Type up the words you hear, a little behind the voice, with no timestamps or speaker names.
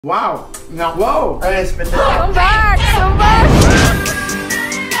Wow. No. Whoa. Alright, spit this out. Come back. Come back.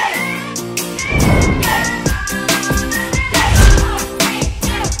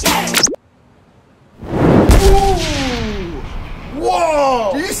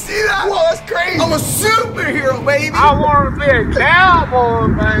 Whoa! You see that? Whoa, that's crazy! I'm a superhero, baby! I want to be a cowboy,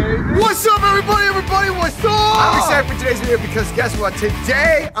 baby! What's up, everybody? What's up? I'm excited for today's video because guess what?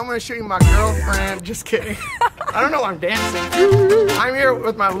 Today, I'm going to show you my girlfriend. Just kidding. I don't know why I'm dancing. I'm here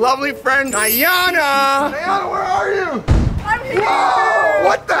with my lovely friend, Nayana! Nayana, where are you? I'm here. Whoa!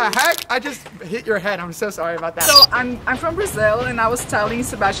 What the heck? I just hit your head. I'm so sorry about that. So I'm from Brazil, and I was telling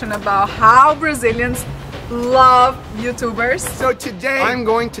Sebastian about how Brazilians love YouTubers. So today I'm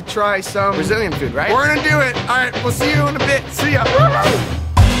going to try some Brazilian food, right? We're gonna do it. All right, we'll see you in a bit. See ya.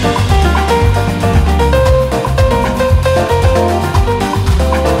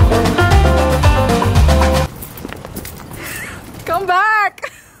 Come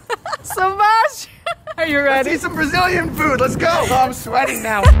back. Sebastian. Are you ready? Let's eat some Brazilian food. Let's go. Oh, I'm sweating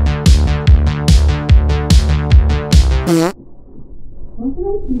now.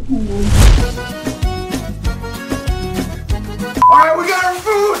 Alright, we got our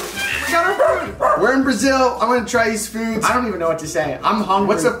food! We got our food! We're in Brazil. I'm gonna try these foods. I don't even know what to say. I'm hungry.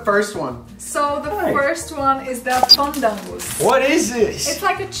 What's the first one? So the first one is the fandangos. What is this? It's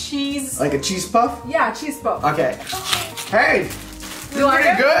like a cheese. Like a cheese puff? Yeah, cheese puff. Okay. Hey! This is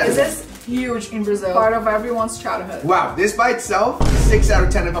pretty good. This is huge in Brazil. Part of everyone's childhood. Wow, this by itself, 6 out of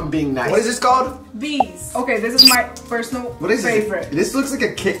 10 if I'm being nice. What is this called? Bees. Okay, this is my personal favorite. This looks like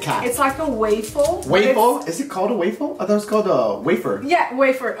a Kit Kat. It's like a waffle. Waffle? Is it called a waffle? I thought it was called a wafer. Yeah,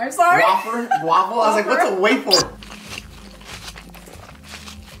 wafer. I'm sorry. Waffle? Waffle? I was like, what's a waffle?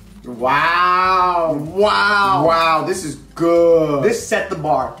 Wow. Wow. Wow, this is good. This set the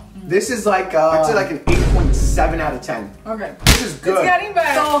bar. This is like, I'd say like an 8.7 out of 10. Okay. This is good. It's getting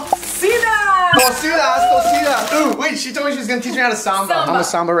better. Torcida! Torcida! Ooh, wait, she told me she was gonna teach me how to samba. I'm a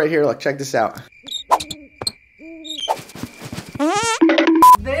samba right here, look, check this out.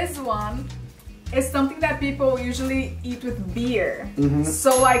 This one is something that people usually eat with beer.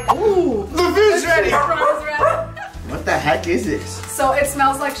 So like, ooh! The food's ready! What the heck is this? So it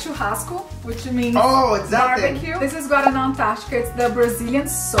smells like churrasco, which means it's that barbecue. This is Guaraná Antártica. It's the Brazilian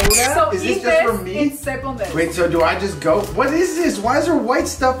soda. So is eat this just for me? and sip on this. Wait, so do I just go? What is this? Why is there white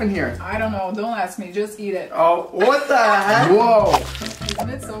stuff in here? I don't know. Don't ask me. Just eat it. Oh, what the heck? Whoa. Isn't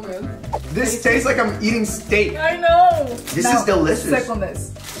it so good? This tastes like I'm eating steak. I know. This is delicious. Sip on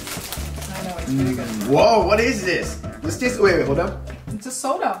this. I know, it's pretty good. Whoa, what is this? This tastes, wait, hold up. It's a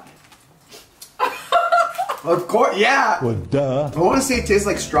soda. Of course, yeah. Well, duh. I want to say it tastes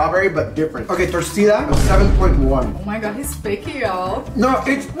like strawberry, but different. Okay, torcida, 7.1. Oh my god, he's picky, y'all. No,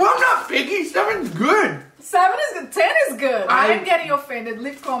 it's, well, I'm not picky. 7's good. 7 is good. 10 is good. I'm getting offended.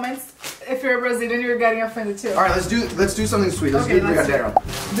 Leave comments if you're Brazilian, you're getting offended too. All right, let's do something sweet. Let's do brigadeiro.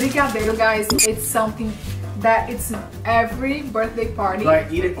 Brigadeiro, guys, it's something that it's in every birthday party. Like,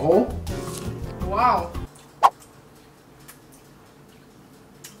 eat it whole? Wow.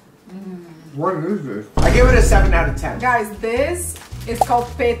 What is this? I give it a 7 out of 10. Guys, this is called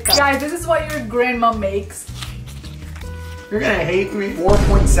peta. Guys, this is what your grandma makes. You're gonna hate me.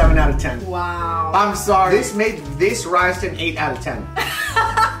 4.7 out of 10. Wow. I'm sorry. This made this rise to an 8 out of 10.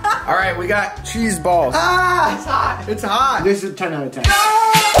 All right, we got cheese balls. Ah, it's hot. It's hot. This is 10 out of 10. No!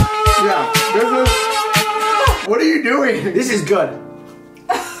 Yeah, this is... What are you doing? This is good.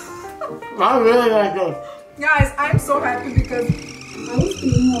 I really like this. Guys, I'm so happy because I was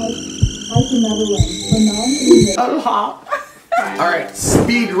feeling like I could never win, but now I'm hot. All right,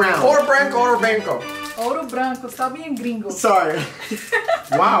 speed round. Oro branco, oro branco. Ouro branco, está bien gringo. Sorry.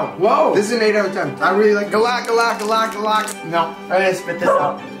 Wow. Whoa. This is an 8 out of 10. I really like galak. No. I gotta spit this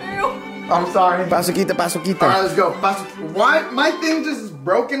out. I'm sorry. Pasoquita. All right, let's go. Why? My thing just is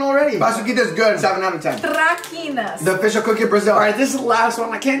broken already. Pasoquita's good. 7 out of 10. Traquinas. The official cookie of Brazil. All right, this is the last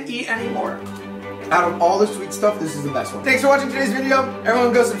one. I can't eat anymore. Out of all the sweet stuff, this is the best one. Thanks for watching today's video.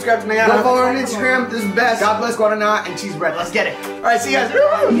 Everyone go subscribe to Nayana. Go follow her on Instagram. This is the best. God bless Guaraná and cheese bread. Let's get it. All right, see you guys.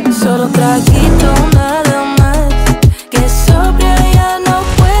 Solo traguito nada más, que sobria ya no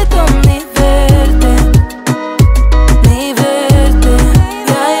puedo ni verte,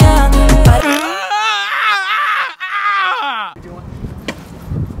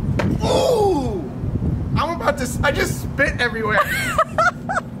 Ooh! I'm about to, I just spit everywhere.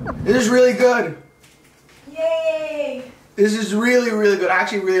 This is really good. Yay! This is really, really good. I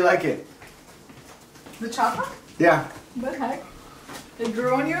actually really like it. The chocolate? Yeah. What the heck? It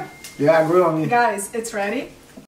grew on you? Yeah, I grew on me. Guys, it's ready.